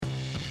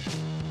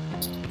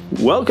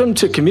Welcome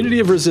to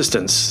Community of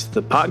Resistance,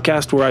 the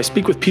podcast where I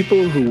speak with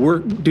people who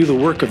do the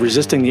work of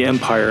resisting the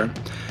empire,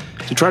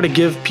 to try to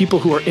give people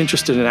who are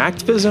interested in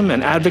activism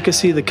and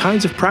advocacy the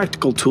kinds of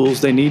practical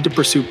tools they need to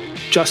pursue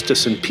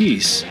justice and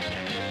peace.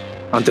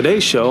 On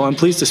today's show, I'm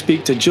pleased to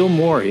speak to Jill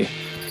Morey.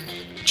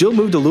 Jill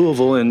moved to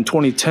Louisville in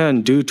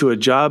 2010 due to a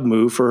job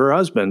move for her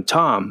husband,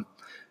 Tom,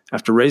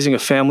 after raising a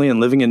family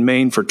and living in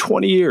Maine for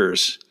 20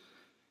 years.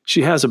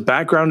 She has a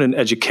background in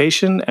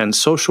education and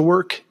social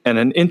work and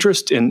an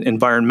interest in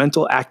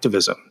environmental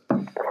activism.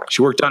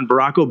 She worked on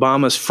Barack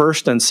Obama's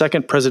first and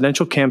second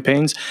presidential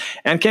campaigns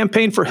and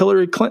campaigned for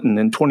Hillary Clinton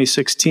in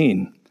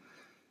 2016.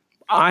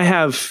 I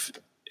have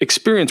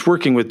experience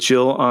working with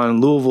Jill on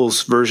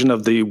Louisville's version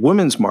of the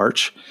Women's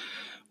March,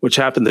 which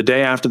happened the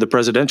day after the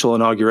presidential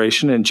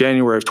inauguration in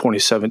January of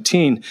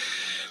 2017,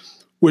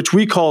 which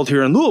we called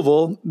here in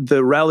Louisville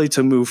the Rally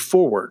to Move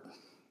Forward.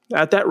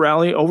 At that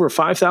rally, over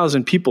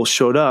 5,000 people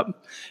showed up.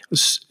 It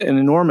was an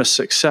enormous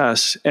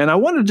success. And I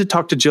wanted to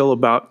talk to Jill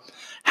about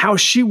how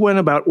she went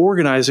about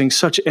organizing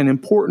such an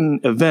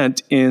important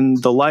event in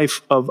the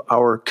life of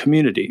our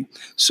community.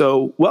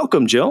 So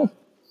welcome, Jill.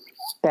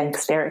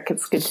 Thanks, Derek.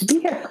 It's good to be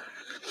here.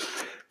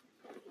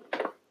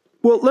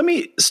 Well, let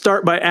me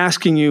start by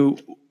asking you,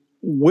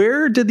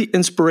 where did the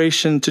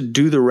inspiration to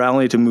do the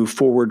Rally to Move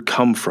Forward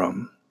come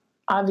from?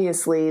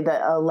 Obviously, the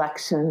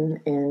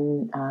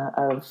election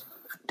of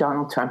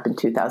Donald Trump in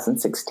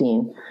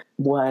 2016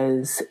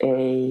 was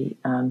a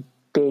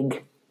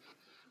big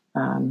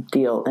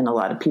deal in a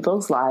lot of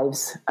people's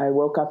lives. I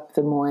woke up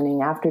the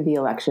morning after the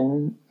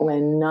election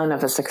when none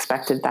of us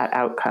expected that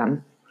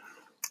outcome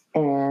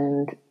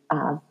and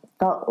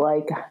felt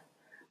like,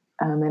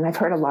 and I've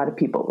heard a lot of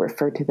people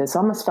refer to this,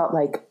 almost felt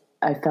like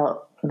I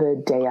felt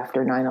the day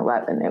after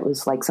 9/11. It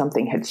was like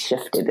something had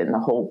shifted in the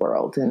whole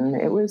world, and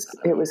it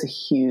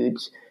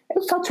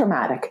felt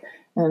traumatic.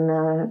 And,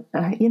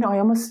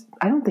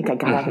 I don't think I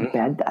got out of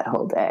bed that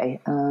whole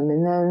day.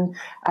 And then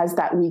as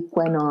that week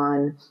went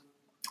on,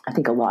 I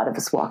think a lot of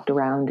us walked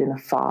around in a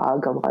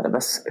fog, a lot of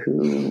us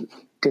who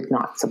did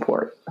not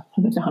support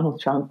Donald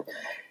Trump.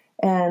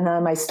 And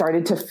I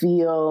started to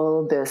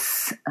feel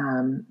this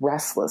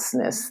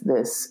restlessness,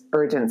 this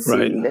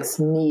urgency, this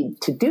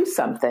need to do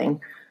something.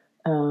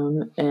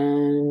 And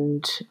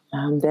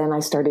then I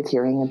started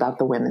hearing about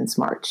the Women's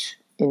March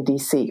in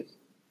D.C.,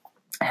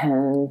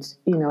 and,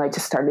 I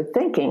just started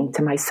thinking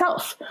to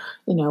myself,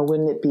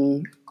 wouldn't it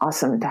be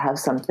awesome to have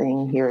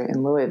something here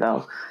in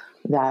Louisville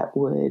that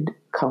would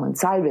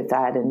coincide with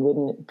that? And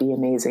wouldn't it be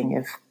amazing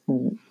if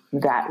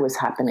that was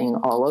happening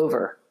all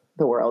over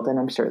the world? And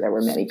I'm sure there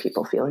were many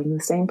people feeling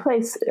the same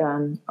place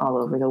all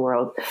over the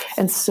world.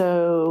 And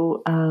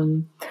so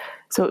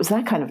it was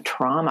that kind of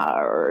trauma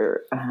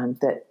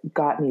that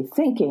got me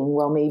thinking,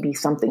 well, maybe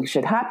something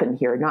should happen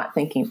here, not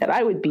thinking that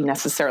I would be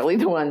necessarily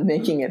the one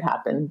making it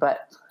happen,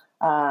 but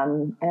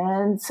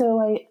and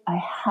so I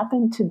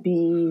happened to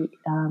be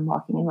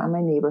walking around my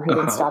neighborhood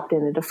and stopped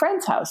in at a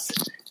friend's house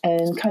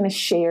and kind of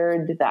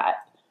shared that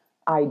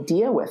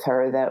idea with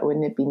her that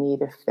wouldn't it be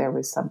neat if there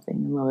was something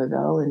in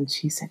Louisville? And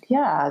she said,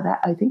 yeah,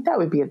 I think that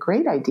would be a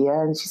great idea.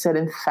 And she said,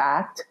 in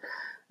fact,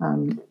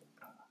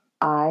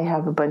 I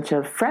have a bunch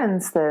of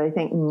friends that I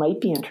think might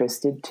be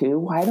interested too.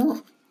 Why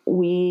don't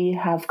we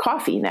have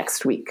coffee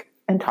next week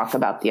and talk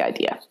about the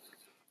idea?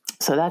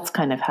 So that's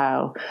kind of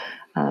how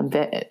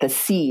the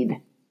seed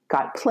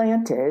got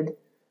planted.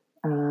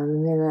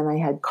 And then I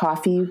had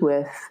coffee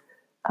with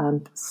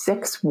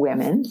 6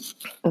 women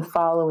the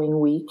following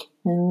week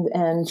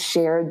and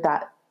shared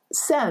that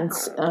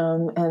sense.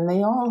 And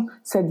they all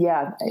said,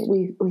 yeah,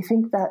 we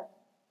think that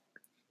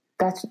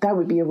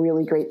would be a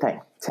really great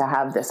thing to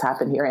have this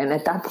happen here. And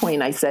at that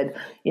point I said,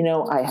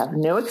 I have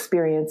no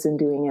experience in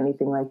doing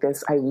anything like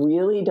this. I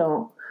really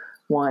don't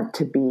want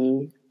to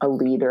be a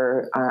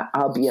leader.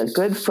 I'll be a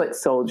good foot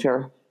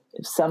soldier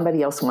if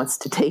somebody else wants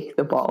to take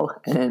the ball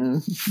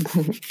and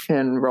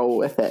roll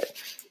with it.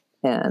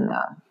 And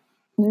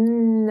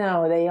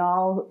no, they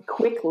all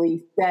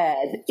quickly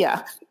said,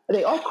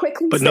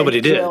 but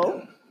nobody did.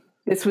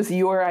 This was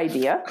your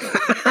idea.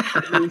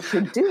 You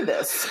should do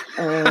this.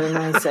 And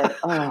I said,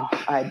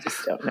 I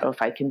just don't know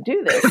if I can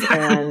do this.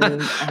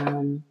 And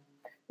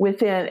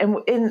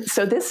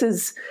so this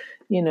is,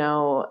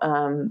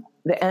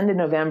 the end of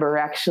November,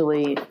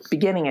 actually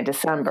beginning of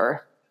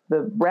December.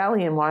 The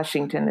rally in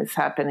Washington is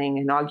happening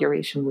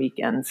inauguration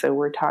weekend. So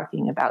we're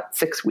talking about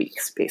 6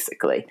 weeks,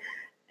 basically.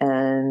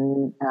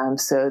 And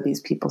so these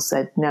people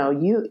said, no,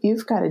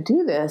 you've got to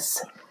do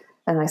this.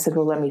 And I said,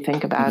 well, let me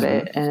think about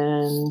it.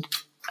 And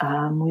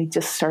we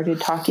just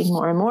started talking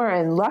more and more.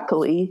 And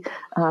luckily,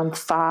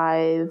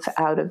 5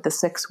 out of the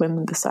 6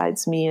 women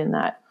besides me in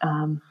that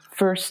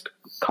first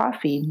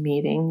coffee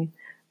meeting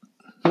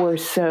were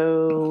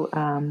so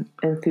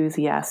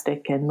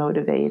enthusiastic and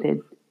motivated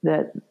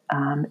that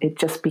it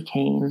just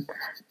became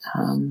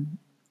an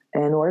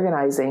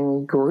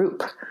organizing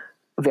group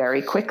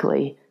very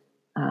quickly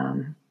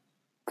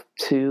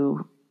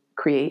to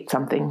create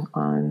something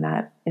on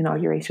that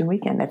inauguration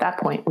weekend. At that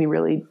point, we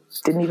really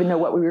didn't even know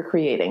what we were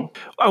creating.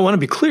 I want to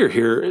be clear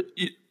here.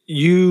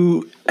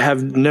 at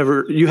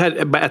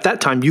that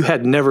time, you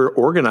had never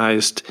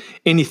organized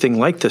anything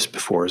like this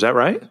before. Is that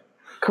right?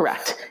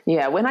 Correct.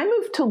 Yeah. When I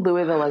moved to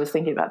Louisville, I was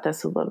thinking about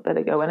this a little bit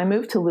ago. When I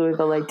moved to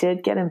Louisville, I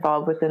did get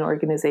involved with an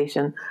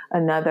organization,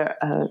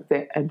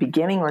 a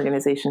beginning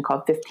organization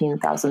called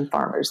 15,000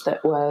 Farmers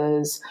that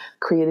was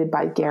created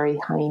by Gary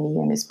Heine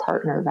and his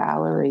partner,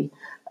 Valerie,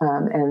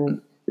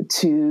 and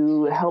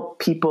to help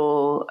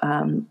people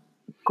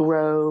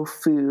grow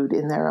food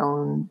in their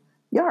own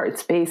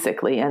yards,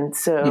 basically. And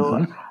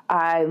so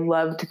I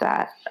loved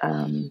that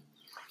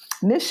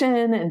mission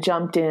and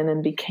jumped in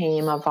and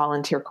became a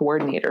volunteer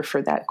coordinator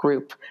for that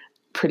group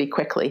pretty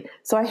quickly.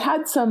 So I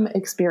had some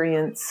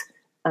experience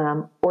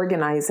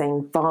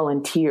organizing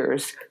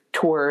volunteers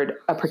toward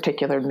a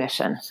particular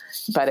mission,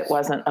 but it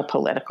wasn't a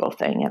political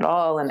thing at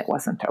all. And it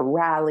wasn't a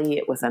rally.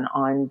 It was an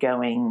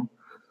ongoing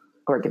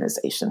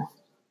organization.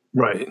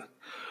 Right.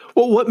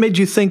 Well, what made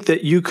you think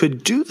that you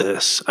could do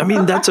this? I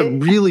mean, that's a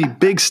really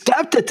big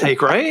step to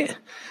take, right?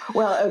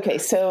 Well, okay.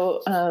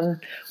 So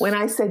when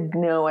I said,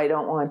 no, I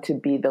don't want to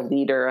be the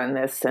leader on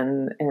this,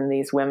 and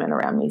these women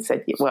around me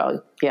said,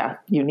 well, yeah,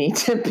 you need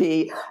to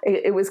be.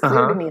 It was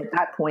clear to me at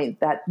that point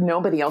that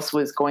nobody else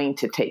was going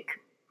to take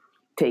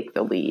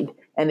the lead.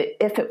 And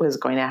if it was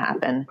going to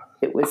happen,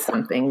 it was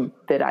something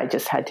that I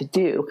just had to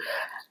do.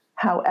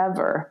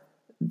 However,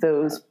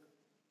 those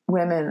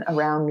women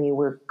around me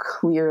were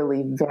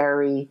clearly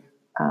very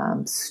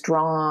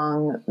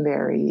strong,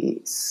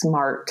 very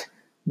smart,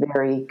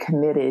 very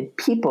committed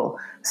people.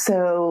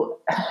 So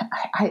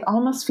I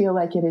almost feel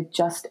like it had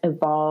just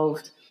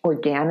evolved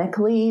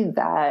organically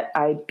that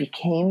I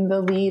became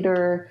the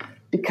leader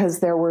because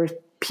there were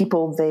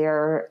people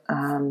there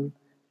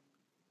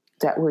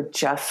that were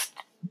just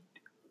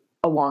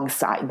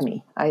alongside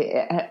me.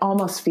 I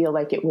almost feel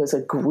like it was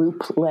a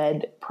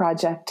group-led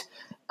project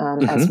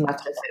as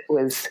much as it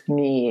was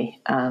me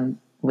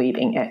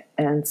leading it.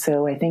 And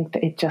so I think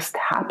that it just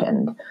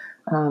happened.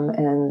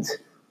 And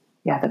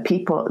yeah, the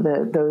people,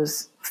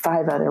 those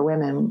 5 other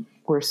women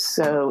were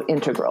so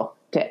integral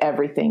to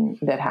everything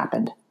that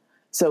happened.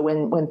 So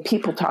when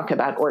people talk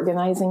about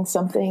organizing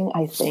something,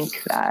 I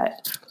think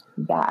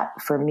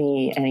that for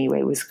me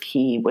anyway was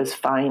key, was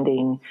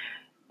finding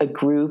a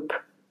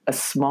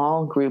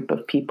small group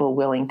of people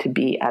willing to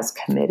be as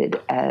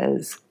committed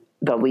as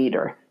the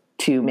leader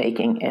to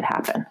making it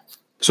happen.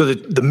 So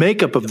the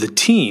makeup of the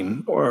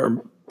team,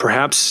 or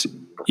perhaps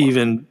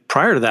even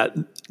prior to that,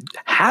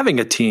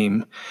 having a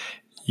team,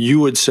 you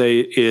would say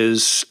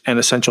is an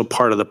essential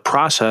part of the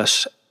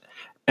process.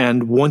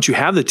 And once you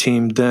have the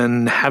team,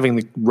 then having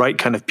the right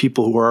kind of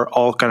people who are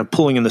all kind of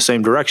pulling in the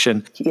same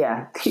direction.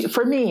 Yeah.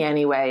 For me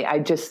anyway,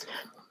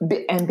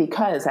 and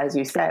because, as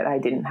you said, I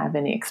didn't have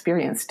any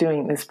experience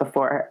doing this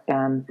before,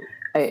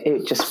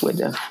 it just would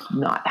have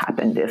not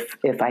happened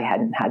if I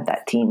hadn't had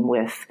that team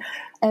with.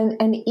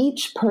 And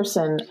each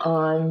person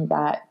on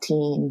that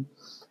team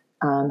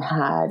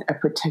had a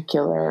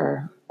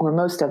particular, or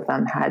most of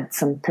them had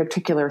some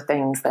particular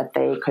things that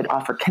they could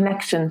offer.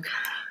 Connection.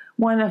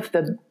 One of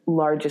the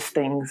largest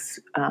things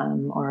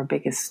or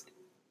biggest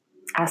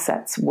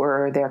assets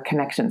were their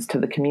connections to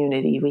the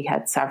community. We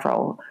had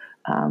several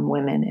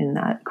women in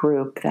that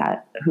group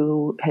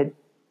who had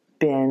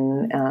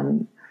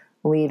been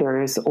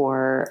leaders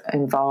or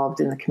involved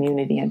in the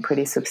community in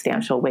pretty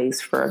substantial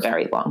ways for a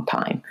very long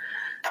time.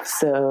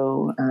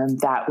 So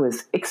that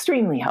was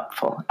extremely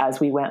helpful as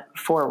we went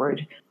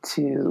forward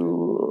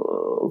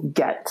to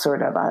get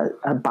sort of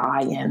a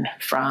buy-in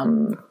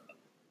from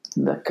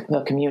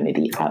the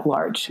community at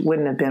large.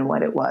 Wouldn't have been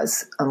what it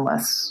was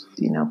unless,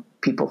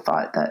 people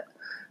thought that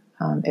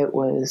it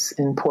was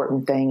an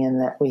important thing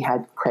and that we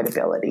had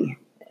credibility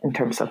in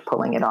terms of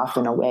pulling it off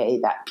in a way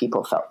that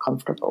people felt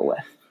comfortable with.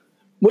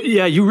 Well,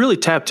 yeah, you really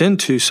tapped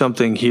into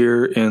something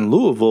here in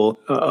Louisville,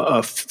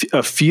 a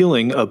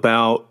feeling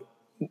about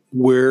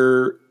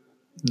where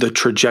the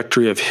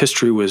trajectory of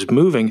history was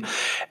moving.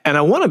 And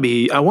I want to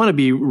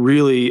be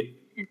really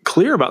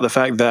clear about the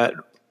fact that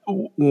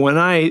when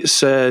I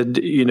said,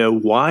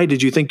 why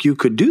did you think you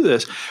could do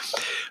this?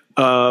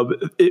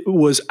 It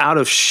was out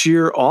of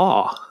sheer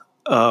awe.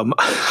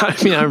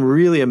 I'm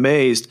really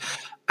amazed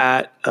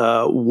at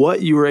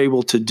what you were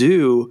able to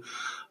do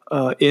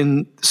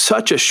in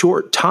such a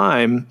short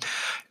time.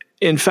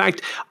 In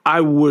fact, I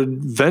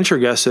would venture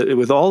guess that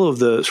with all of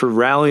the sort of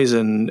rallies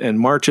and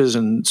marches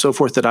and so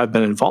forth that I've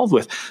been involved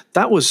with,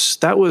 that was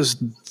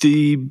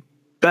the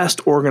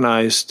best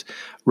organized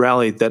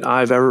rally that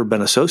I've ever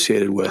been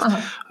associated with.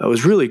 It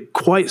was really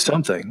quite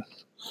something.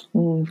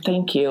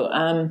 Thank you.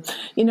 I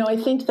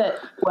think that,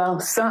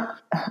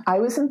 I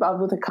was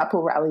involved with a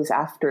couple rallies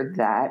after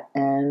that.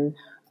 And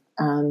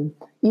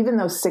even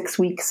though 6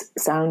 weeks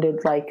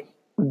sounded like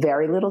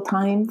very little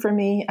time for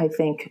me, I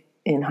think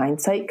in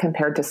hindsight,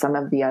 compared to some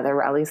of the other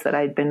rallies that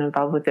I'd been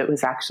involved with, it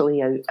was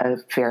actually a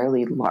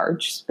fairly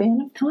large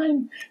span of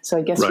time. So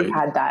I guess we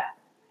had that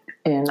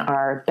in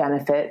our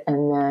benefit.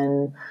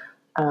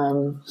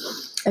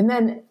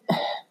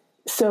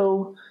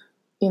 So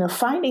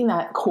finding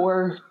that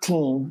core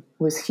team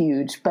was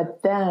huge,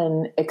 but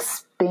then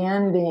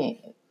expanding,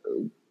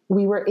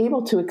 we were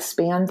able to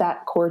expand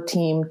that core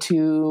team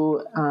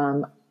to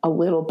a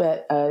little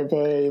bit of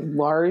a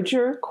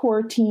larger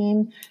core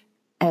team,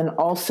 and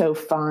also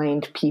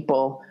find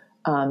people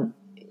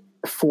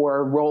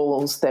for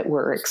roles that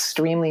were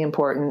extremely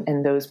important,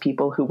 and those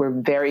people who were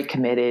very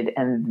committed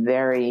and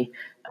very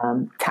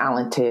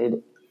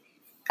talented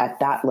at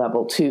that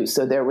level too.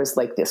 So there was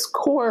like this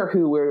core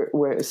who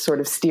were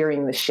sort of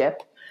steering the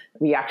ship.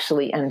 We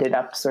actually ended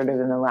up sort of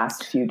in the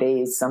last few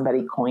days,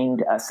 somebody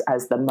coined us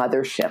as the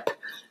mothership.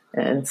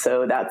 And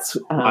so that's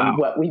Wow.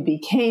 what we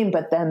became.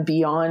 But then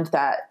beyond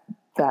that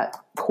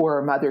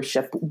core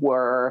mothership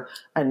were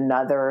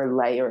another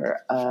layer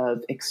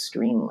of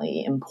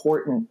extremely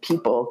important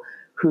people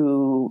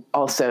who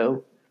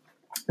also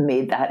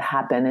made that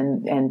happen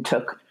and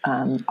took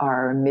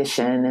our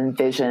mission and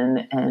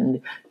vision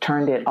and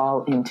turned it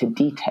all into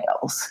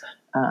details.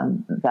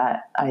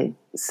 That I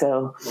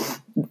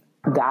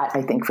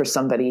think for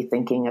somebody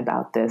thinking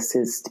about this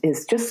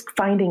is just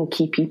finding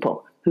key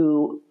people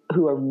who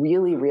are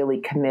really, really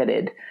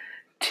committed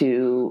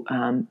to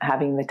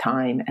having the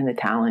time and the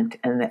talent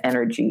and the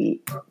energy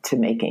to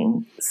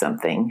making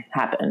something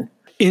happen.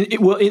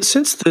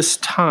 Since this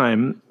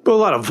time,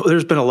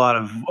 there's been a lot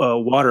of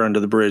water under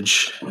the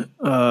bridge,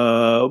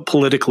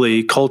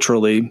 politically,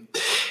 culturally.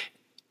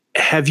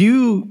 Have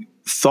you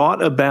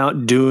thought about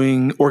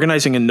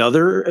organizing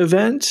another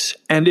event?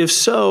 And if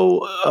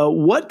so,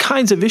 what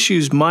kinds of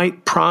issues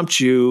might prompt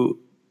you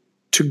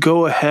to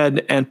go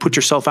ahead and put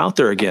yourself out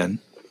there again?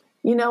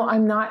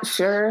 I'm not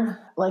sure.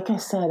 Like I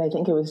said, I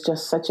think it was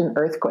just such an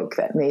earthquake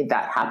that made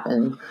that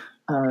happen.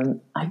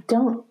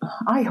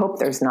 I hope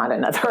there's not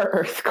another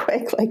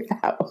earthquake like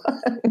that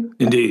one.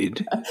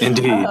 Indeed.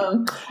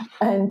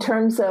 In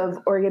terms of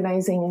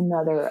organizing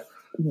another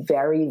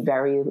very,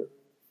 very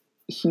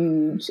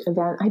huge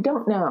event, I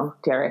don't know,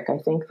 Derek. I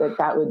think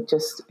that would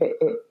just,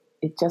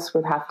 it just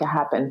would have to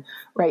happen.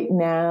 Right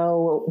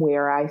now,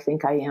 where I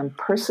think I am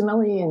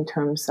personally in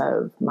terms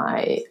of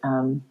my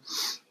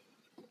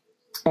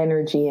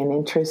energy and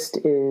interest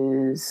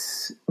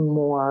is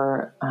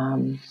more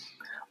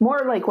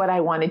like what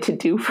I wanted to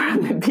do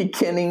from the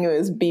beginning,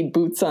 was be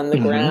boots on the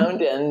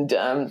ground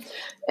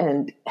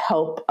and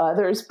help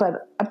others.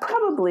 But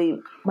probably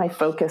my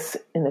focus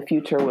in the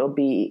future will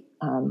be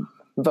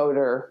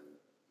voter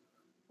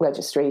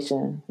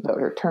registration,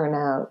 voter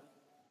turnout,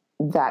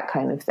 that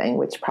kind of thing,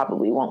 which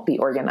probably won't be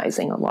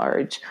organizing a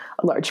large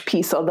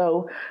piece.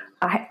 Although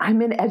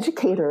I'm an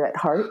educator at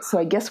heart, so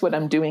I guess what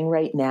I'm doing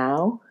right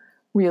now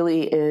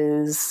really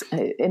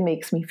it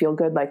makes me feel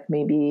good. Like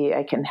maybe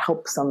I can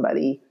help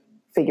somebody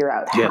figure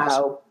out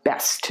how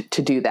best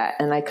to do that.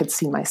 And I could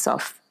see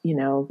myself,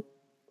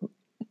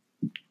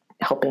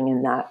 helping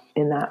in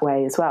that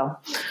way as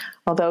well.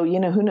 Although,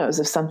 who knows,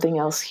 if something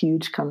else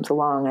huge comes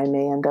along, I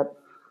may end up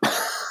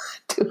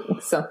doing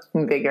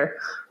something bigger.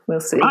 We'll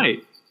see.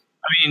 Right.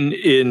 I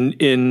mean,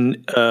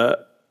 in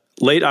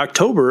late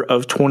October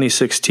of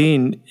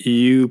 2016,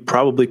 you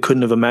probably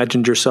couldn't have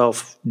imagined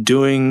yourself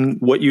doing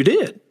what you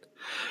did.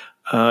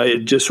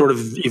 It just sort of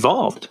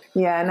evolved.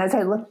 Yeah, and as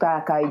I look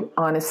back, I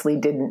honestly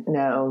didn't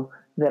know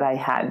that I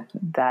had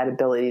that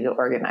ability to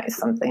organize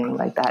something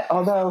like that.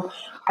 Although,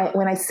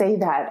 when I say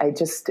that,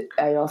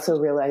 I also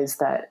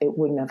realized that it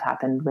wouldn't have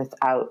happened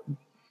without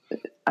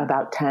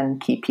about 10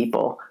 key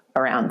people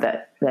around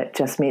that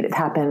just made it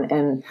happen.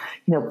 And,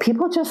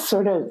 people just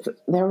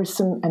there were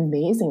some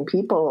amazing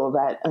people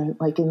that,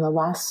 like in the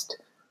last,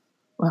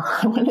 well,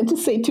 I wanted to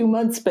say 2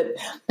 months, but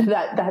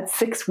that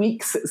 6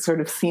 weeks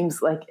sort of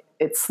seems like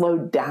it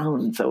slowed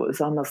down. So it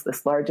was almost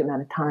this large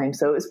amount of time.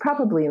 So it was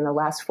probably in the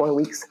last 4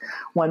 weeks,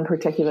 one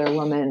particular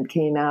woman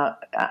came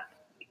out,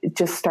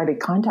 just started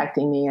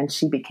contacting me, and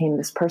she became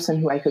this person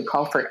who I could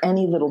call for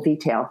any little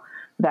detail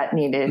that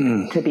needed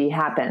to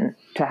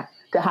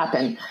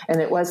happen.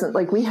 And it wasn't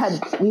like we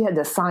had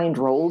assigned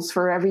roles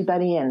for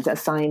everybody and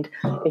assigned,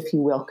 if you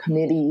will,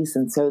 committees.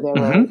 And so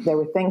there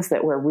were things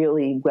that were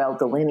really well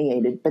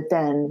delineated. But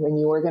then when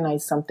you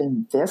organize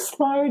something this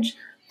large,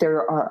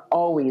 there are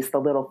always the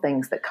little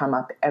things that come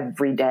up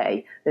every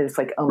day. It's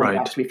like, oh my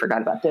gosh, we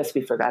forgot about this,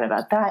 we forgot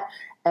about that.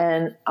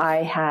 And I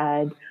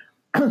had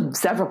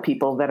several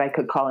people that I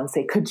could call and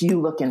say, could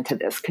you look into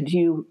this? Could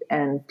you?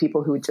 And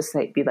people who would just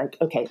be like,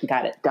 okay,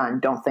 got it,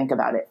 done. Don't think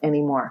about it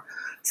anymore.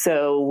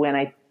 So when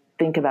I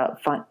think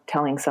about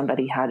telling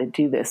somebody how to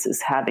do this,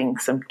 is having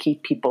some key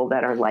people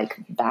that are like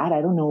that.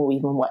 I don't know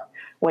even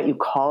what you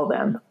call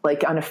them.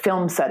 Like on a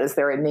film set, is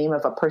there a name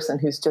of a person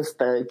who's just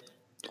the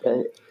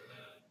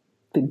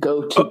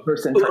go-to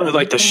person for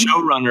like the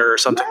showrunner or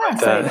something like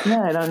that?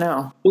 No, I don't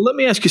know. Well, let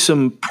me ask you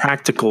some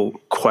practical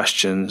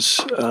questions.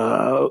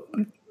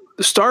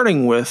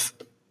 Starting with,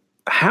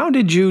 how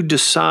did you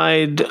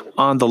decide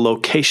on the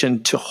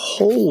location to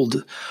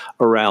hold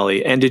a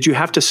rally? And did you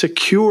have to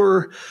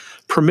secure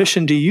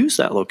permission to use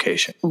that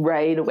location?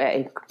 Right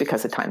away,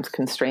 because of time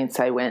constraints,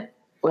 I went,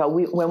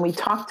 when we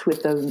talked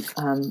with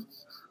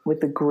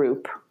the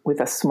group, with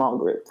a small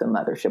group, the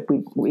mothership,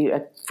 we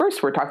at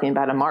first were talking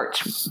about a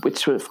march,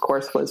 which of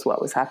course was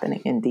what was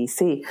happening in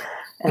DC.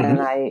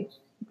 And I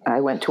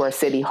I went to our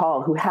city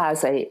hall, who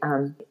has a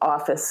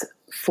office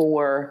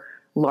for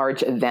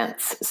large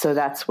events. So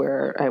that's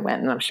where I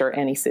went, and I'm sure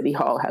any city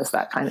hall has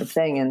that kind of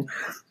thing, and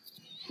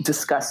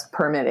discussed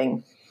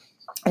permitting.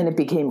 And it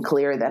became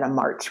clear that a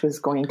march was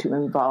going to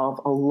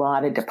involve a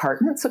lot of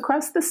departments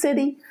across the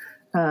city.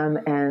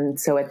 And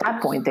so at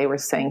that point, they were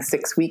saying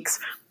 6 weeks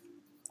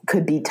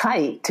could be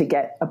tight to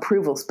get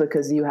approvals,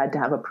 because you had to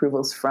have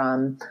approvals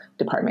from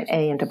Department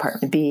A and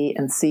Department B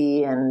and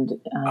C, and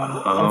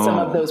some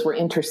of those were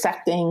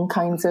intersecting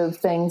kinds of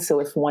things. So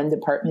if one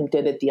department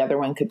did it, the other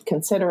one could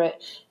consider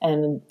it.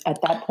 And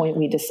at that point,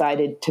 we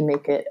decided to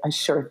make it a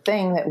sure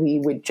thing that we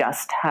would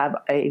just have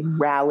a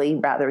rally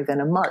rather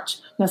than a march.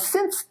 Now,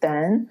 since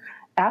then,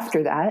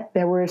 after that,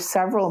 there were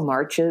several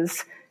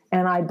marches,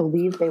 and I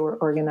believe they were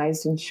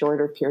organized in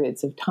shorter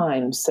periods of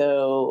time.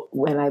 So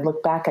when I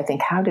look back, I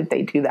think, how did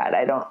they do that?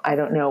 I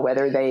don't know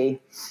whether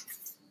they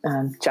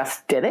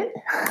just did it,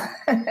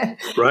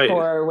 right,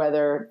 or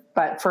whether.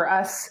 But for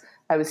us,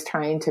 I was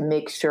trying to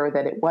make sure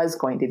that it was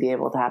going to be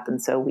able to happen.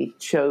 So we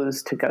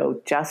chose to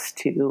go just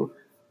to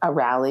a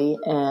rally,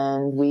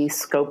 and we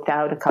scoped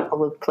out a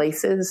couple of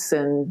places.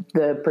 And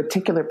the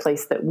particular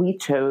place that we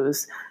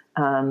chose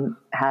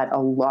had a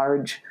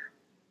large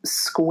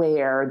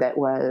square that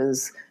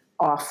was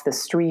off the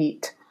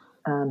street.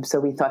 So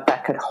we thought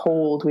that could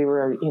hold, we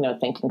were,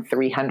 thinking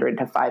 300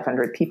 to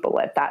 500 people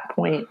at that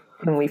point.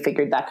 And we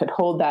figured that could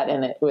hold that.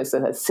 And it was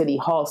a city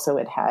hall. So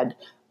it had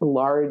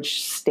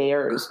large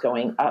stairs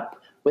going up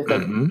with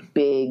a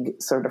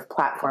big sort of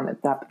platform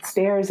at the top of the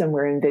stairs. And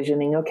we're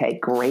envisioning, okay,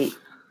 great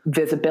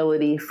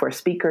visibility for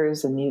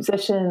speakers and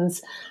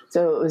musicians.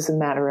 So it was a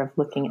matter of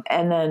looking.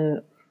 And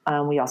then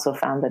we also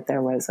found that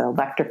there was an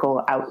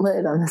electrical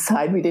outlet on the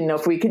side. We didn't know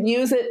if we could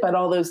use it, but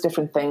all those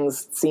different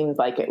things seemed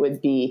like it would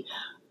be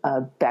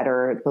a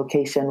better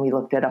location. We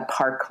looked at a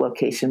park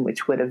location,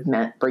 which would have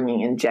meant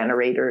bringing in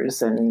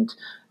generators and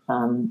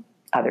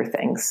other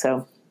things.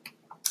 So,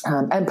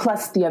 and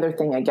plus the other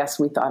thing I guess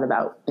we thought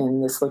about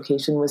in this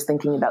location was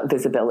thinking about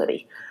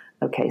visibility.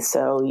 Okay,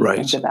 so you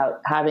think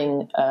about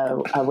having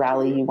a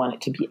rally, you want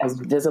it to be as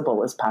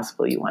visible as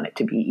possible. You want it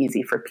to be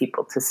easy for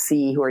people to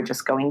see who are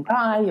just going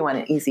by. You want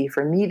it easy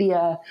for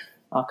media,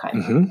 all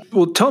kinds of.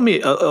 Well, tell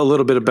me a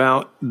little bit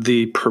about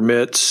the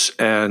permits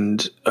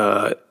and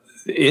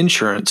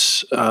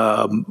insurance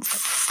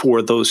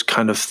for those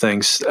kind of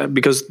things,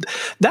 because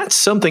that's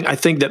something I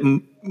think that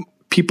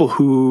people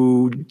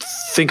who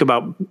think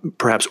about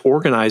perhaps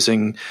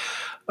organizing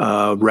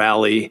a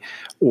rally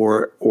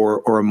or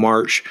a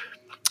march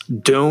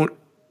don't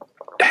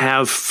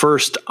have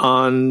first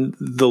on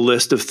the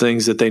list of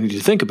things that they need to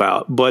think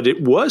about. But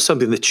it was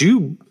something that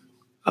you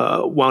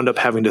wound up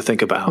having to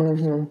think about.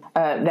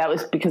 That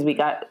was because we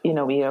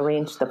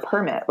arranged the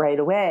permit right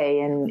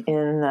away. And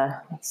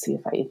let's see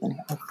if I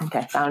think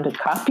I found a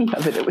copy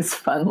of it. It was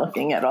fun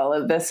looking at all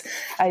of this.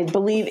 I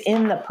believe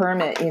in the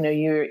permit,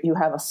 you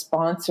have a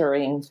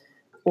sponsoring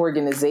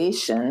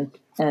organization,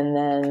 and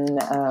then,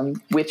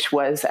 which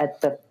was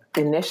at the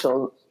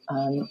initial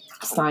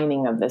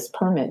signing of this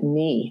permit,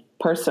 me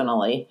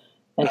personally.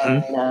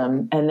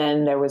 And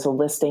then there was a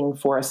listing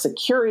for a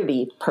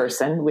security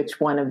person, which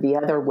one of the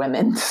other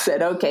women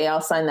said, okay, I'll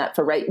sign that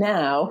for right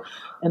now.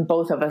 And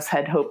both of us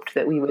had hoped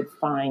that we would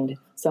find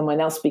someone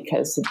else,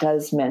 because it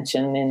does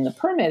mention in the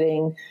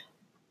permitting,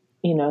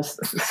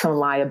 some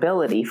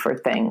liability for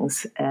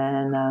things.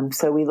 And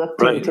so we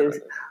looked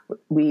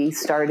we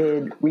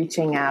started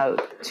reaching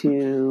out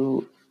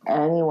to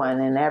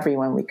anyone and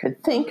everyone we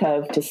could think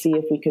of to see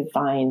if we could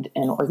find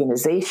an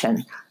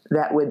organization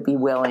that would be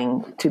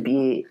willing to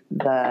be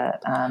the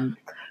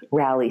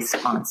rally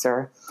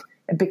sponsor.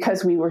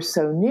 Because we were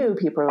so new,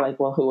 people are like,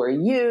 well, who are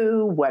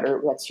you?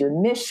 What's your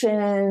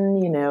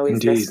mission?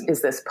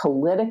 Is this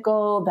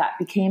political? That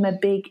became a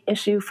big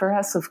issue for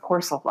us. Of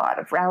course, a lot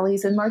of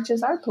rallies and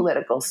marches are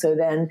political. So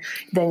then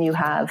you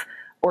have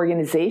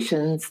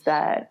organizations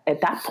that at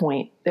that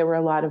point, there were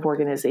a lot of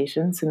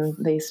organizations, and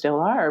they still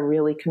are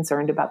really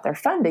concerned about their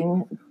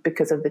funding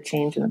because of the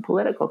change in the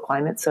political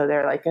climate. So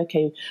they're like,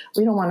 okay,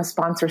 we don't want to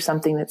sponsor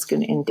something that's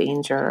going to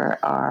endanger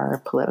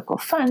our political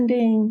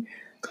funding.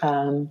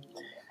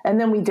 And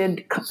then we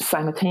did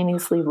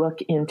simultaneously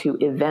look into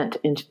event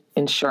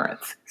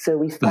insurance. So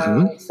we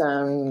found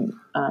some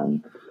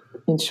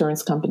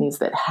insurance companies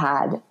that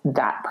had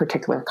that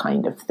particular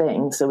kind of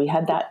thing. So we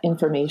had that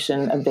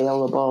information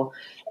available.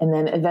 And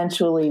then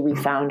eventually we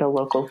found a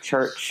local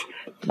church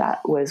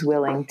that was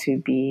willing to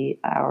be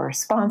our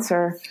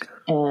sponsor.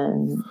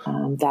 And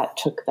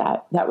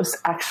that was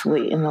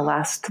actually in the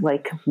last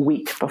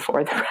week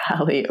before the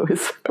rally. It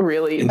was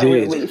really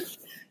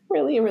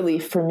a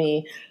relief for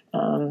me.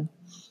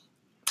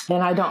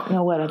 And I don't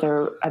know what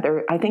other,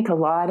 I think there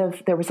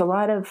was a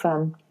lot of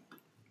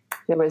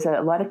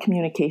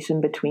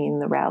communication between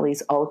the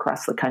rallies all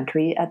across the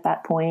country at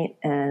that point,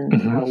 and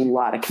a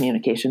lot of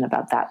communication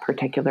about that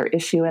particular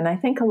issue. And I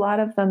think a lot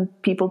of them,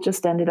 people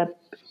just ended up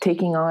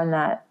taking on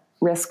that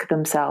risk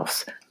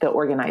themselves, the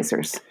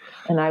organizers.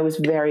 And I was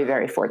very,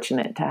 very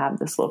fortunate to have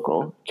this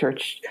local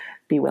church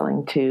be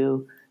willing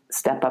to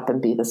step up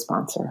and be the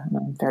sponsor. And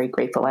I'm very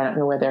grateful. I don't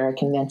know whether I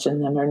can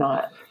mention them or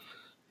not.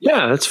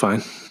 Yeah, that's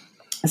fine.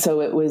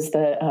 So it was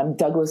the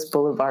Douglas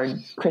Boulevard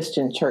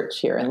Christian Church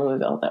here in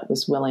Louisville that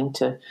was willing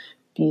to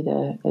be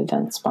the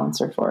event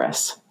sponsor for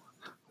us.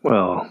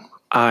 Well,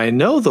 I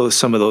know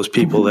some of those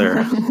people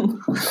there.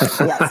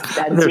 Yes,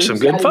 there's some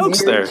good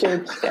folks there.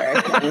 Church there.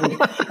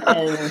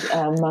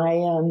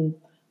 And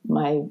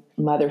my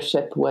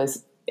mothership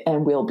was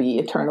and will be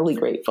eternally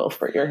grateful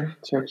for your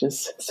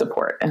church's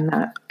support and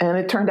that. And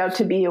it turned out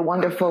to be a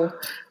wonderful,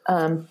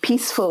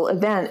 peaceful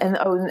event.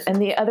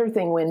 And the other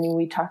thing, when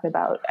we talk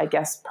about, I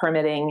guess,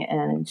 permitting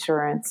and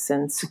insurance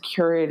and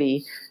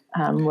security,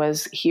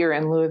 was here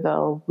in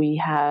Louisville, we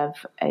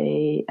have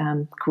a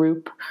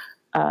group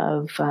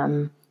of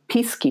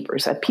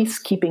peacekeepers, a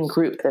peacekeeping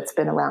group that's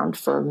been around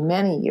for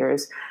many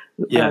years.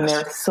 Yes. And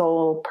their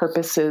sole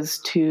purpose is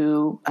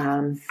to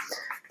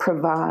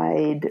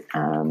provide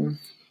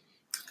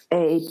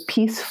a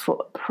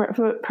peaceful, I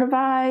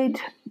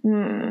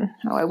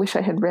wish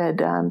I had read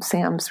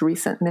Sam's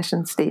recent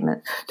mission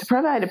statement, to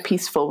provide a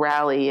peaceful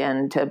rally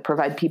and to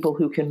provide people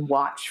who can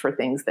watch for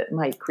things that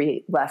might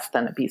create less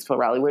than a peaceful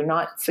rally. We're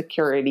not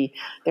security,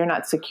 they're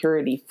not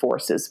security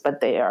forces, but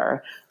they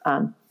are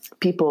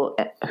people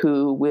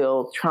who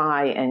will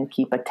try and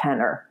keep a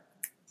tenor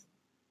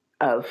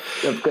of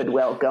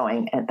goodwill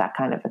going and that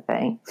kind of a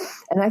thing.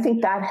 And I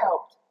think that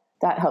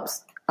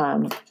helps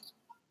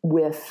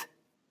with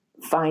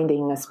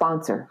finding a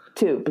sponsor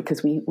too,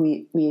 because we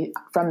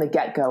from the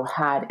get-go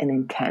had an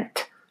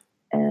intent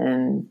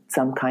and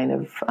some kind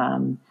of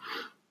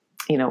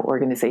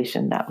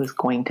organization that was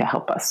going to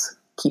help us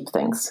keep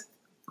things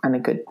on a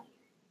good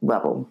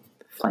level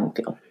playing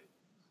field.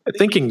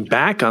 Thinking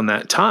back on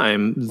that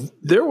time,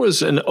 there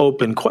was an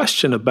open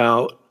question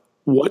about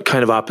what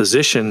kind of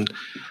opposition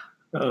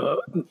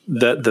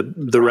that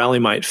the rally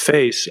might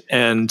face.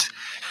 And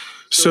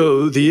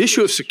so the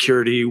issue of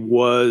security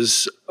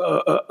was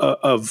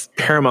of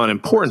paramount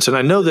importance. And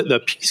I know that the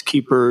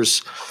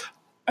peacekeepers,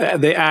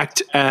 they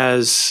act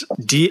as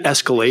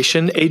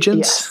de-escalation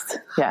agents.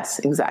 Yes,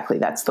 exactly.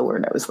 That's the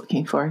word I was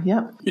looking for.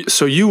 Yep.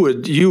 So you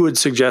would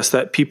suggest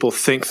that people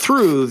think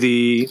through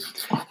the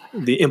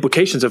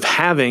implications of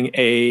having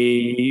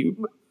a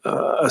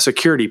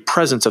security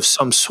presence of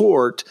some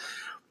sort,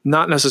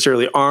 not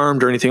necessarily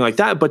armed or anything like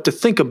that, but to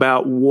think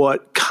about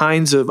what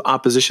kinds of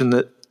opposition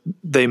that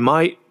they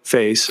might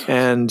face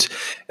and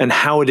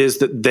how it is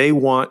that they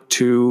want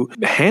to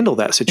handle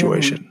that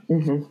situation.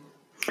 Mm-hmm. Mm-hmm.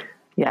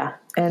 Yeah.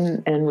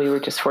 And we were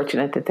just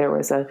fortunate that there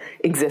was a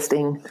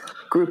existing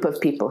group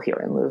of people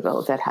here in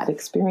Louisville that had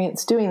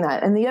experience doing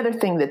that. And the other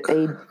thing that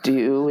they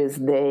do is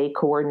they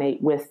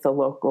coordinate with the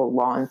local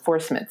law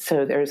enforcement.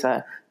 So there's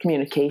a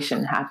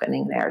communication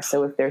happening there.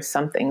 So if there's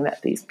something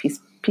that these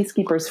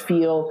peacekeepers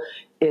feel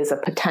is a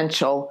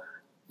potential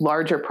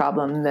larger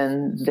problem,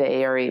 then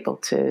they are able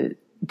to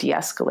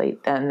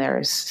de-escalate. Then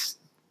there's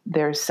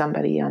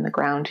somebody on the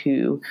ground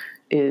who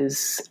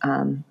is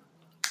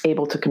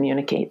able to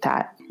communicate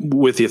that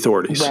with the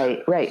authorities,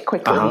 right,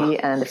 quickly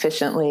and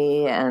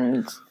efficiently,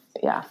 and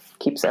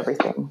keeps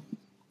everything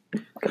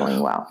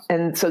going well.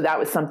 And so that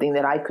was something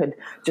that I could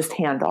just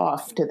hand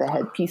off to the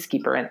head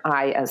peacekeeper, and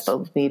I, as the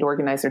lead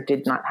organizer,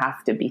 did not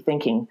have to be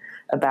thinking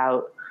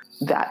about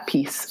that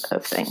piece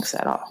of things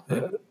at all.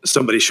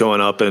 Somebody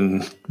showing up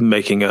and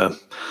making a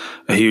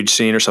huge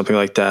scene or something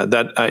like that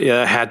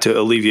had to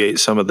alleviate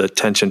some of the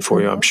tension for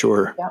you, I'm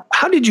sure. Yeah.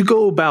 How did you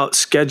go about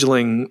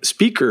scheduling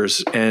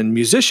speakers and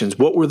musicians?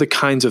 What were the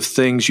kinds of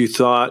things you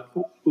thought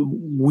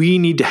we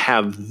need to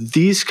have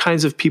these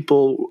kinds of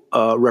people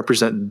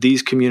represent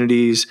these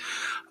communities?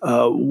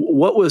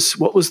 What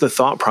was the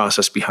thought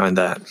process behind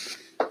that?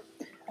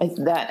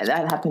 That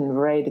happened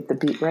right at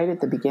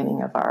the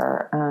beginning of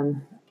our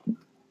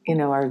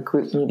our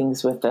group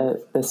meetings with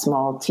the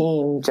small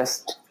team,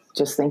 just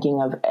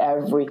thinking of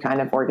every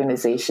kind of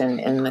organization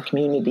in the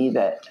community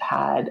that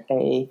had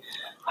a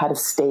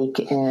stake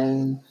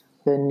in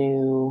the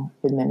new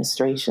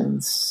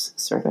administration's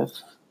sort of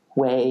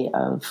way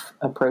of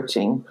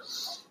approaching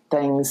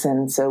things.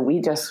 And so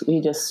we just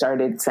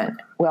started saying,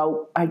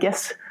 well, I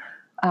guess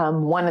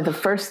one of the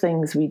first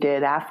things we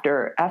did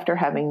after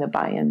having the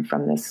buy-in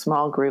from this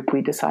small group,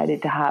 we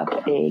decided to have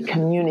a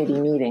community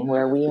meeting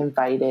where we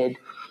invited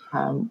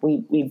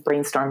we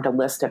brainstormed a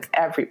list of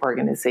every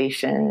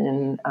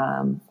organization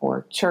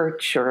or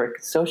church or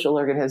social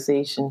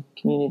organization,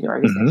 community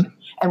organization,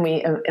 and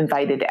we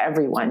invited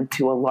everyone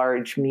to a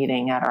large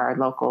meeting at our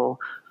local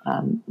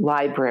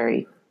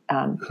library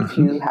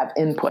to have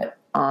input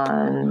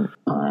on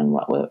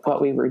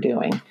what we were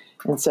doing.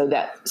 And so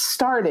that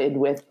started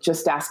with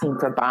just asking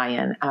for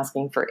buy-in,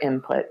 asking for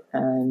input,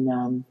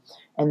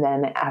 and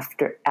then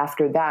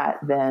after that,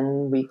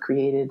 then we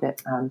created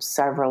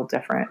several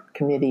different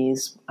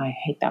committees. I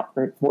hate that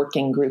word,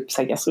 working groups,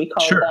 I guess we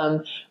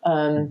call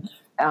them.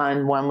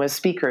 And one was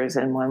speakers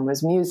and one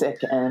was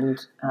music. And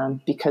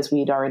because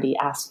we'd already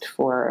asked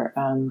for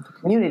the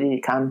community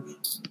to come,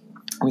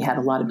 we had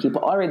a lot of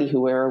people already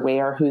who were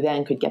aware, who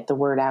then could get the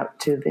word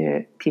out to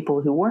the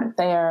people who weren't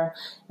there.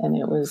 And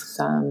it was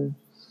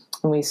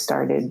we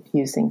started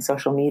using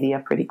social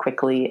media pretty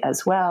quickly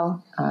as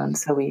well.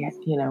 So we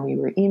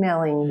were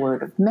emailing,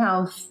 word of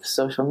mouth,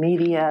 social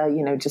media,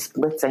 just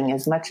blitzing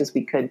as much as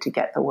we could to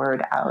get the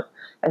word out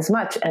as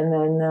much. And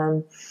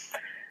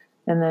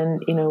then,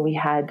 we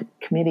had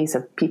committees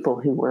of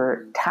people who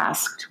were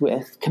tasked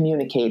with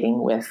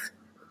communicating with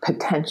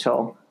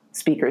potential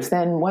speakers.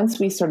 Then once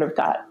we sort of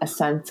got a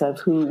sense of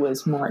who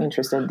was more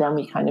interested, then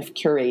we kind of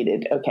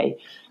curated, okay,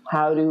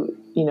 how do,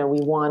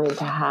 we wanted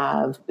to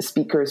have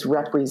speakers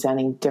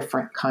representing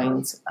different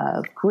kinds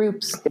of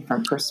groups,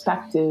 different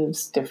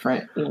perspectives,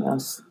 different,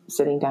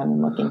 sitting down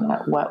and looking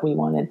at what we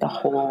wanted the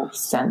whole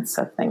sense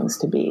of things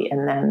to be.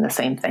 And then the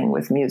same thing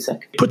with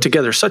music. Put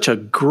together such a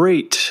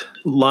great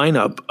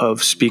lineup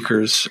of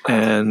speakers.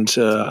 And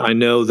I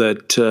know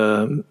that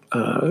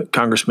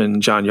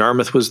Congressman John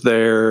Yarmuth was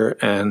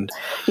there. And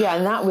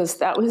that was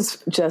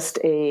just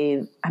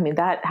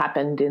that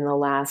happened in the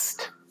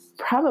last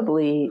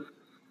probably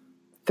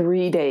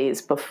 3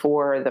 days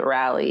before the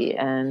rally,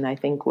 and I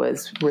think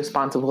was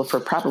responsible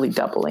for probably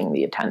doubling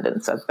the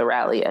attendance of the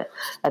rally at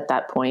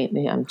that point.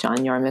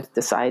 John Yarmuth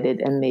decided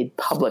and made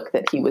public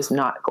that he was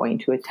not going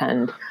to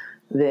attend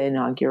the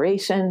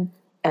inauguration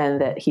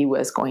and that he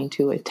was going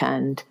to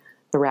attend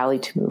the rally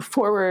to move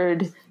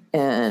forward.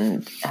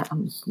 And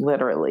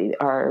literally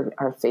our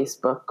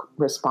Facebook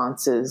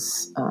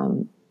responses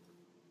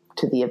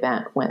to the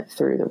event went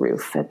through the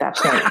roof at that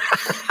point.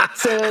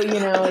 So,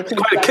 I think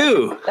quite a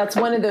coup. That's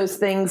one of those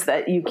things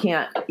that you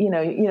can't,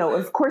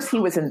 of course he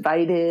was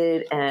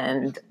invited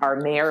and our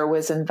mayor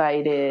was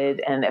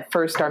invited. And at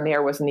first our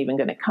mayor wasn't even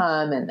going to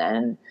come. And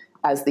then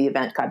as the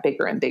event got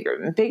bigger and bigger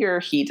and bigger,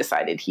 he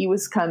decided he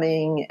was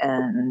coming.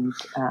 And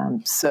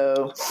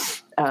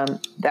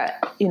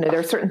that, there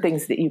are certain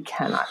things that you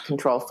cannot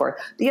control for.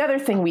 The other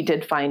thing we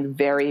did find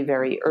very,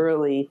 very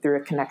early through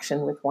a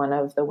connection with one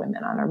of the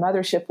women on our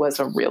mothership was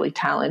a really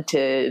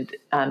talented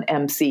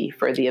MC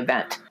for the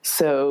event.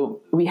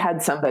 So we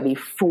had somebody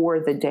for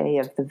the day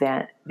of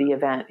the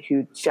event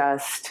who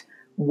just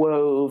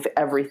wove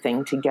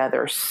everything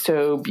together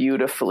so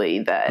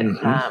beautifully that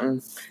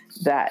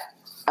that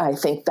I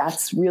think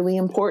that's really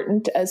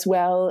important as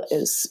well. He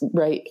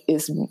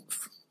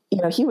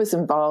was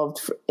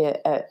involved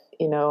at a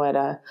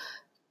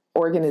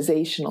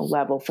organizational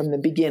level from the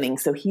beginning.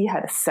 So he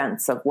had a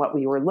sense of what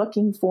we were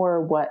looking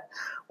for, what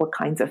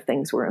kinds of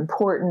things were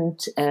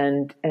important.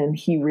 And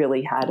he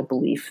really had a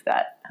belief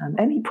that,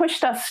 and he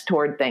pushed us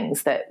toward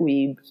things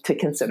to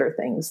consider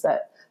things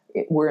that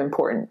were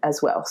important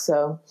as well.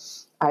 So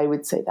I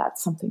would say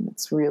that's something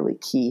that's really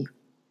key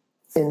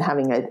in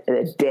having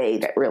a day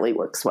that really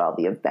works well,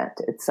 the event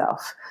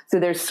itself. So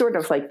there's sort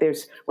of like,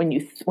 when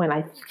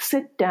I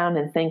sit down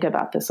and think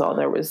about this all,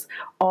 there was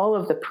all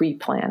of the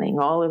pre-planning,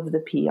 all of the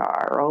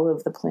PR, all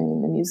of the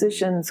planning, the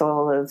musicians,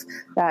 all of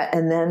that.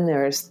 And then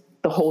there's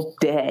the whole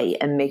day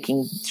and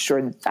making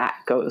sure that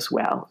goes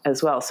well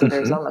as well. So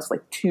there's almost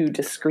like two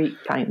discrete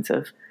kinds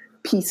of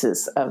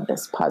pieces of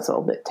this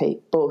puzzle that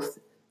take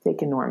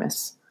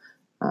enormous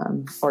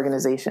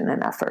organization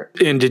and effort.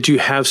 And did you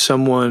have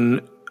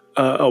someone,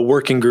 a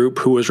working group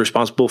who was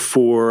responsible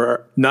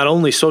for not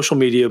only social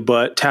media,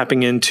 but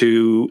tapping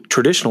into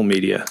traditional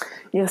media?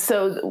 Yeah.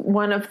 So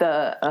one of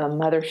the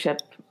mothership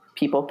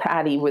people,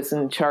 Patty, was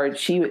in charge.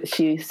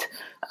 She's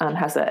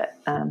has a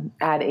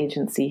ad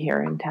agency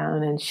here in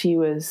town, and she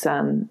was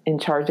in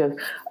charge of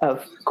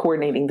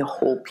coordinating the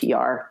whole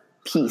PR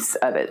piece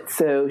of it.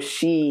 So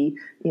she,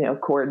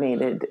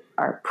 coordinated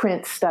our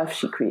print stuff.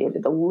 She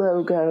created the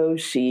logo.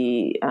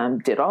 She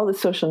did all the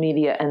social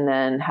media, and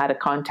then had a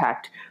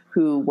contact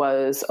who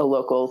was a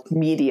local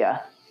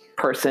media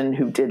person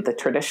who did the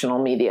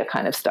traditional media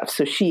kind of stuff.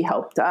 So she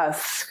helped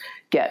us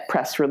get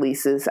press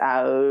releases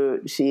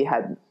out. She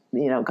had,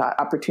 got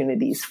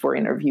opportunities for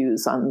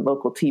interviews on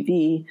local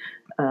TV,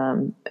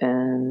 and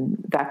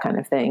that kind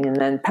of thing. And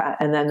then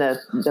the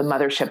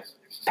mothership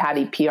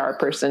Patty PR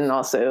person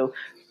also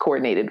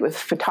coordinated with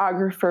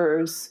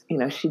photographers.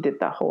 She did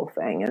the whole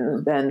thing.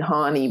 And then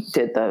Hani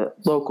did the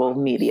local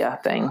media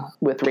thing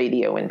with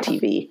radio and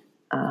TV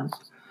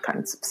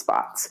kinds of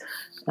spots.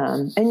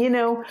 And,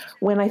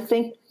 when I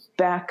think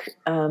back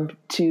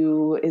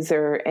to, is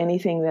there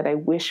anything that I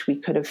wish we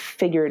could have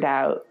figured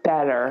out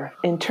better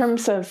in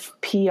terms of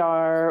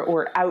PR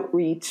or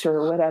outreach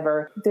or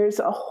whatever? There's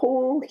a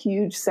whole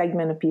huge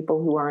segment of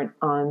people who aren't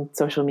on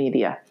social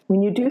media.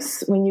 When you do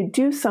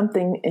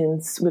something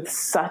with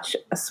such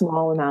a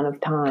small amount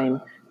of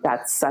time,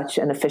 that's such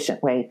an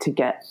efficient way to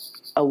get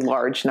a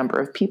large number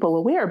of people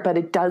aware, but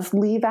it does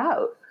leave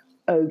out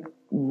a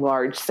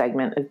large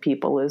segment of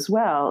people as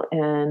well.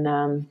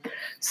 And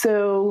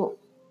so,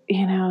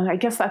 I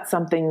guess that's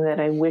something that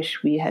I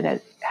wish we had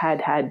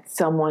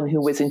someone who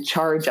was in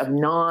charge of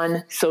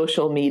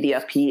non-social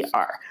media PR.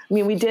 I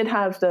mean, we did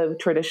have the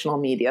traditional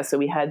media, so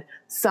we had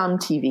some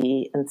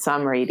TV and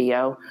some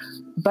radio,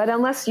 but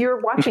unless you're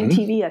watching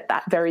TV at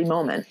that very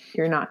moment,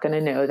 you're not going to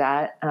know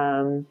that.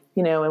 And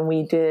we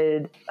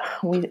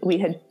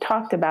had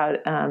talked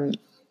about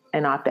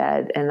an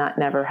op-ed, and that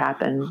never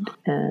happened.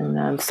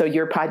 And so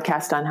your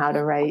podcast on how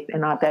to write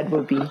an op-ed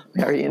would be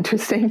very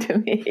interesting to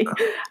me.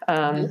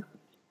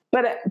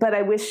 But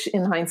I wish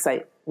in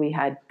hindsight we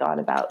had thought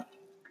about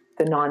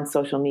the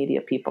non-social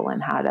media people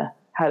and how to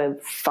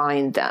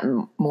find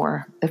them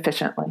more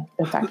effectively.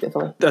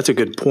 That's a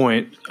good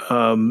point.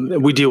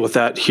 We deal with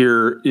that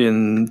here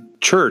in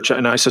church,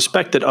 and I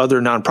suspect that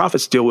other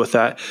nonprofits deal with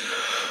that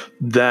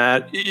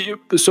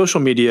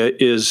social media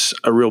is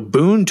a real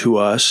boon to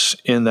us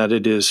in that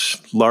it is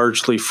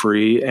largely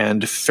free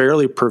and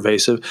fairly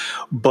pervasive,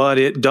 but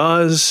it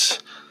does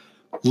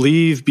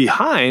leave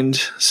behind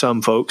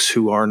some folks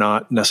who are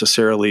not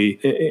necessarily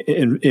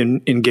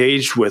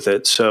engaged with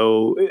it.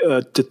 So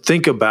to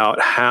think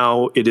about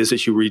how it is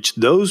that you reach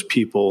those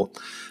people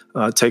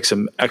takes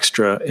some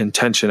extra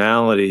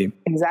intentionality.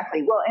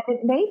 Exactly. Well, and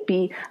it may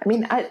be,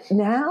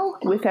 now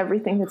with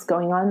everything that's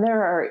going on,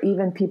 there are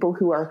even people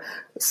who are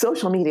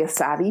social media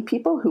savvy,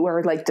 people who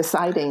are like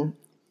deciding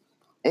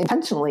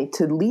intentionally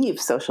to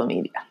leave social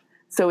media.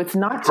 So it's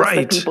not just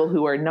the people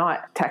who are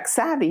not tech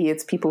savvy,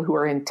 it's people who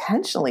are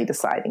intentionally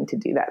deciding to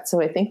do that.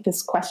 So I think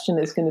this question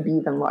is going to be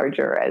even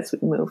larger as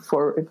we move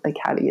forward. Like,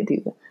 how do you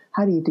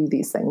do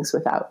these things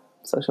without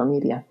social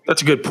media?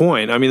 That's a good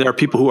point. I mean, there are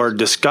people who are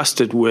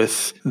disgusted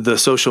with the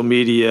social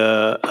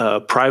media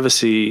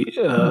privacy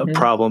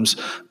problems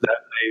that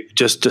they've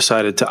just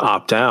decided to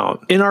opt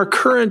out. In our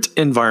current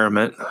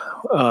environment,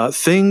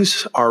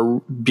 things are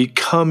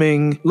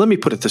becoming, let me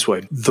put it this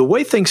way. The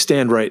way things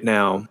stand right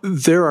now,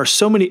 there are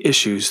so many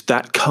issues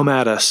that come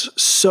at us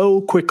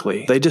so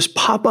quickly. They just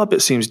pop up,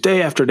 it seems,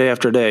 day after day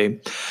after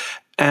day.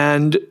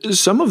 And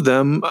some of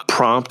them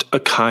prompt a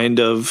kind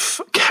of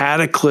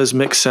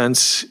cataclysmic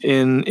sense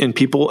in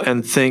people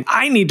and think,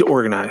 I need to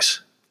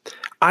organize.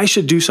 I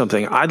should do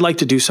something. I'd like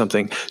to do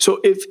something.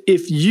 So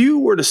if you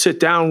were to sit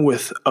down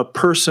with a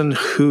person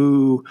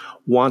who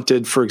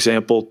wanted, for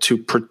example, to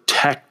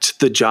protect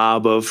the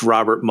job of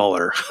Robert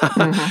Mueller,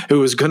 who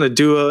was going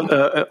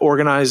to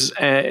organize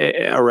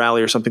a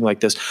rally or something like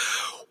this,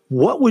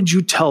 what would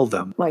you tell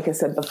them? Like I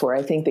said before,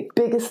 I think the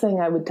biggest thing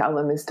I would tell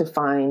them is to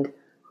find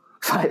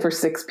 5 or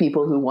 6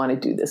 people who want to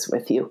do this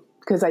with you.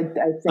 Because I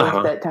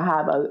think that to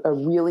have a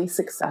really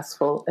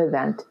successful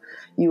event,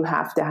 you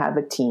have to have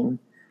a team,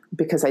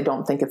 because I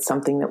don't think it's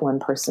something that one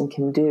person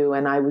can do.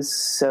 And I was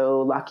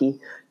so lucky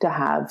to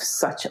have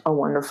such a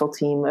wonderful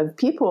team of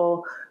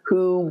people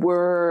who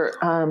were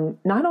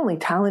not only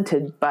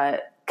talented,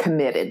 but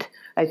committed.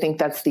 I think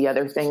that's the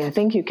other thing. I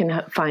think you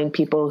can find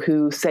people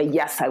who say,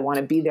 yes, I want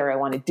to be there, I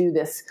want to do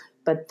this,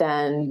 but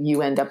then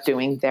you end up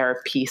doing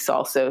their piece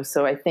also.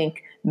 So I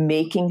think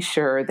making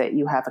sure that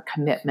you have a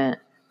commitment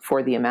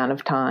for the amount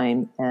of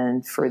time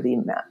and for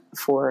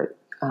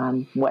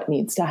what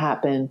needs to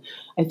happen,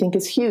 I think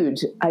is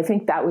huge. I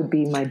think that would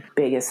be my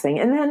biggest thing.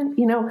 And then,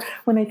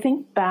 when I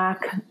think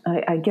back,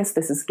 I guess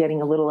this is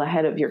getting a little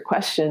ahead of your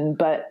question,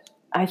 but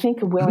I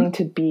think willing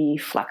to be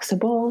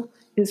flexible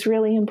is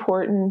really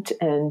important.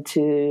 And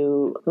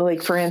to,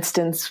 like, for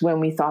instance, when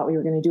we thought we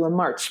were going to do a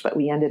march, but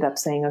we ended up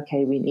saying,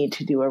 okay, we need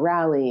to do a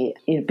rally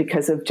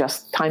because of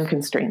just time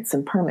constraints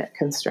and permit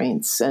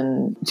constraints,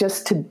 and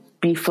just to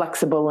be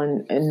flexible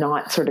and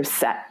not sort of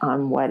set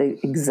on what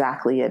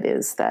exactly it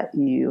is that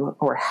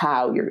or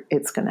how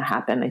it's going to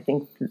happen. I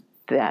think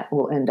that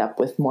will end up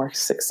with more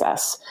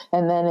success.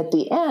 And then at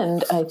the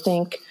end, I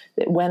think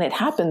that when it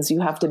happens, you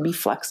have to be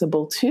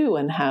flexible too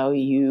in how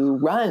you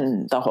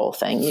run the whole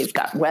thing. You've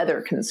got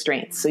weather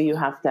constraints, so you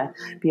have to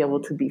be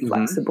able to be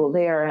flexible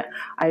there.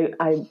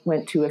 I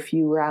went to a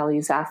few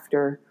rallies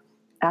after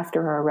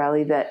our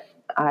rally that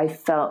I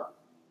felt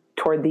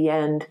toward the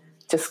end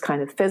just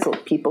kind of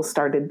fizzled. People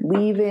started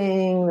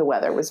leaving, the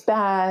weather was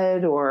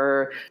bad,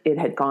 or it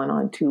had gone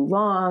on too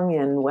long.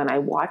 And when I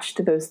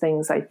watched those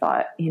things, I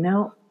thought,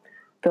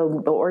 the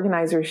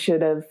organizers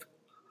should have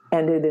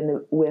ended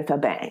with a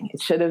bang.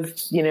 It should have,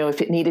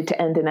 if it needed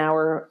to end an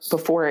hour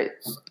before it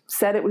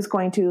said it was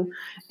going to,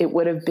 it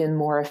would have been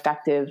more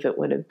effective. It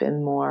would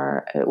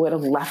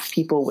have left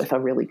people with a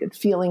really good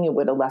feeling. It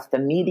would have left the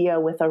media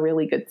with a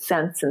really good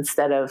sense,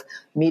 instead of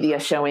media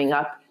showing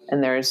up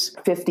and there's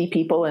 50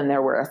 people and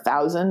there were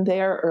 1,000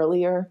 there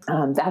earlier.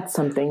 That's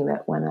something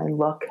that when I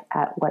look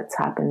at what's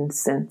happened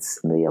since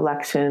the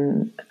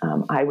election,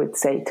 I would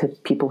say to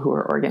people who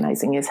are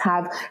organizing is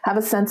have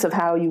a sense of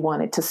how you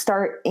want it to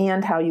start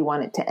and how you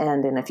want it to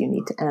end. And if you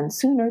need to end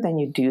sooner, then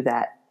you do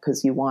that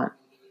because you want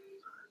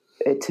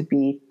it to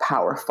be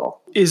powerful.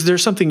 Is there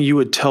something you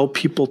would tell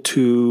people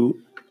to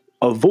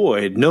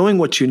avoid, knowing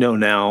what you know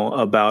now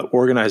about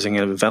organizing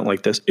an event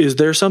like this? Is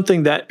there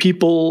something that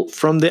people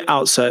from the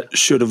outset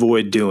should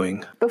avoid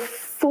doing?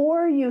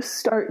 Before you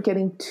start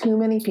getting too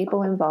many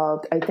people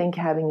involved, I think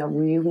having a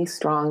really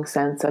strong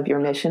sense of your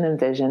mission and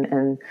vision,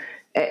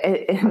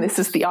 and this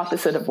is the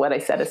opposite of what I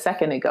said a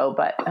second ago,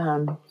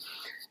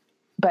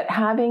 but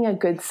having a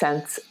good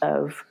sense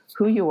of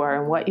who you are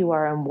and what you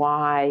are and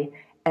why,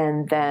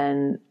 and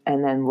then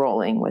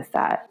rolling with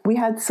that. We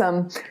had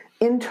some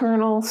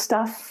internal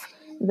stuff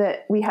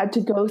that we had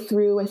to go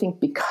through, I think,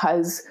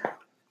 because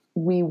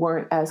we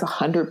weren't as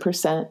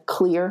 100%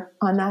 clear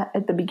on that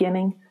at the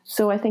beginning.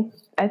 So I think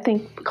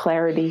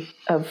clarity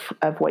of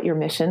what your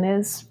mission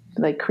is,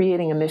 like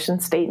creating a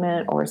mission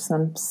statement or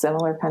some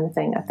similar kind of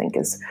thing, I think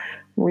is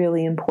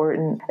really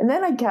important. And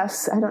then I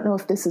guess, I don't know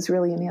if this is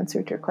really an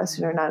answer to your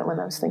question or not, when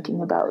I was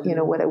thinking about,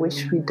 what I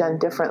wish we'd done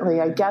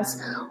differently, I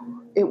guess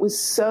it was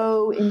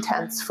so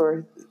intense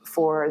for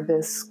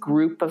this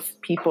group of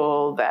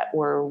people that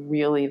were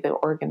really the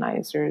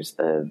organizers,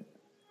 the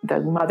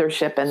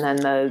mothership, and then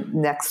the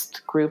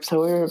next group.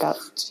 So we were about,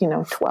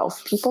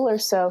 12 people or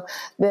so,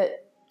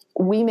 that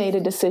we made a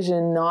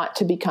decision not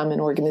to become an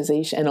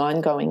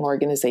ongoing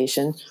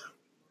organization.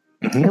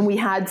 Mm-hmm. And we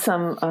had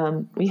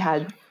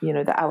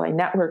the Ally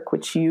Network,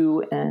 which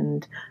you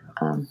and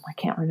I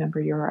can't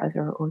remember your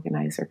other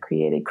organizer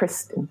created,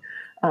 Kristen.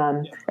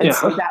 So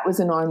that was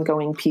an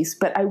ongoing piece.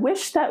 But I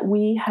wish that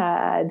we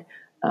had,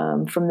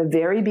 from the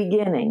very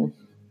beginning,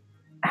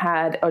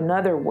 had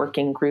another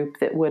working group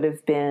that would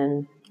have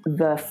been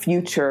the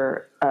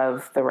future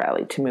of the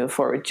Rally to move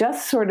forward.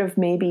 Just sort of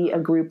maybe a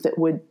group that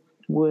would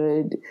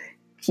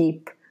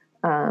keep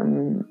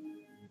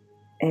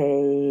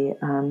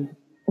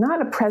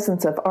not a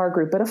presence of our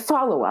group, but a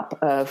follow-up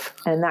of,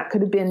 and that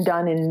could have been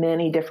done in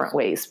many different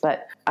ways.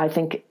 But I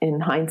think in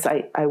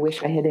hindsight, I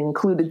wish I had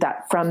included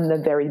that from the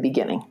very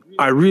beginning.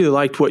 I really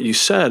liked what you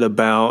said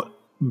about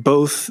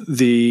both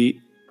the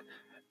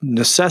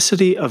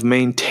necessity of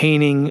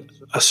maintaining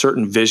a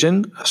certain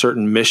vision, a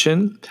certain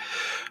mission,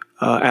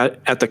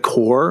 at the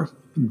core,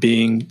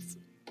 being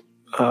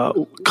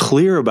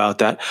clear about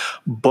that,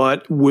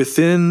 but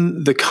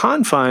within the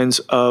confines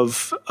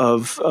of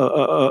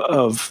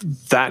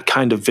that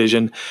kind of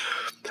vision,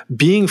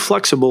 being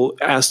flexible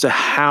as to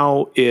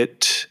how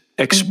it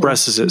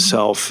expresses mm-hmm.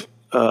 itself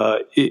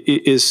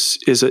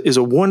is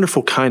a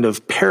wonderful kind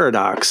of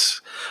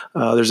paradox.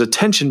 There's a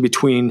tension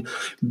between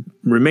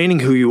remaining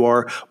who you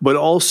are, but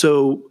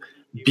also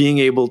being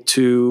able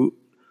to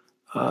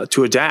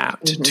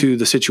adapt mm-hmm. to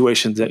the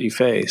situations that you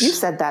face. You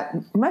said that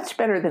much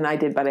better than I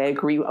did, but I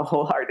agree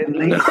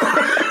wholeheartedly. No.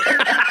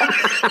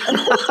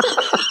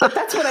 But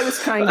that's what I was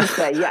trying to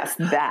say. Yes,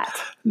 that.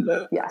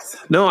 Yes.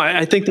 No,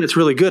 I think that's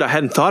really good. I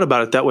hadn't thought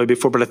about it that way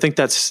before, but I think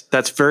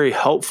that's very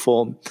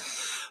helpful.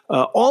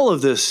 All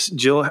of this,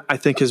 Jill, I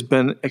think has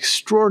been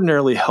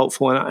extraordinarily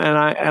helpful, and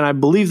I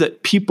believe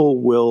that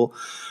people will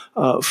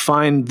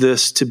find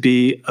this to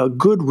be a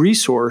good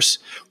resource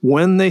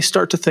when they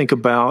start to think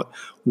about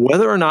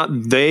whether or not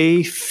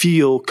they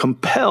feel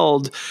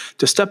compelled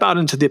to step out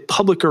into the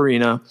public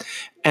arena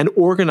and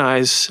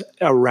organize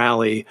a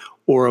rally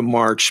or a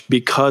march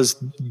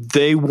because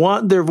they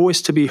want their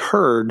voice to be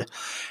heard.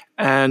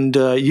 And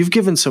you've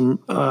given some,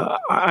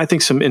 I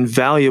think, some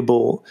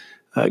invaluable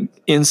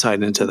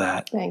insight into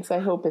that. Thanks. I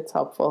hope it's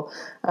helpful.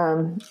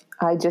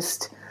 I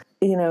just,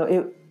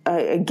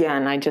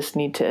 I just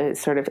need to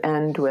sort of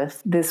end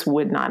with, this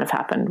would not have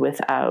happened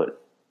without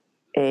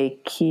a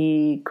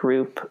key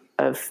group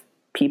of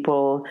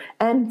people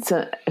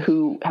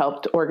who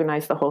helped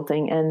organize the whole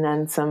thing, and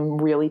then some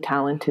really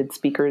talented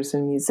speakers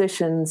and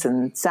musicians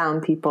and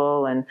sound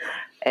people, and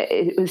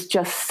it was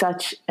just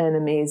such an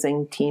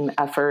amazing team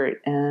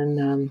effort,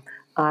 and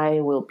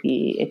I will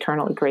be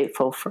eternally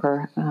grateful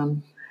for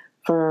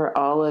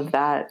all of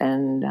that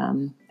and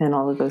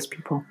all of those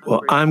people.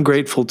 Well, I'm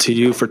grateful to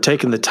you for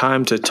taking the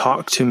time to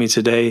talk to me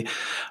today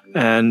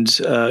and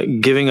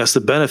giving us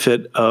the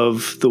benefit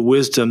of the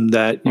wisdom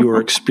that your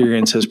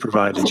experience has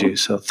provided you.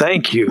 So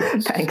thank you.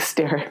 Thanks,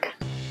 Derek.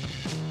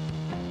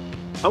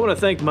 I want to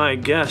thank my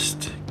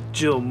guest,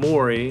 Jill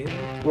Morey,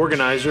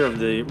 organizer of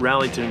the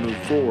Rally to Move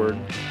Forward.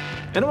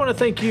 And I want to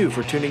thank you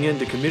for tuning in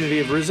to Community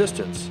of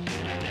Resistance.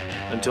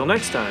 Until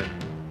next time.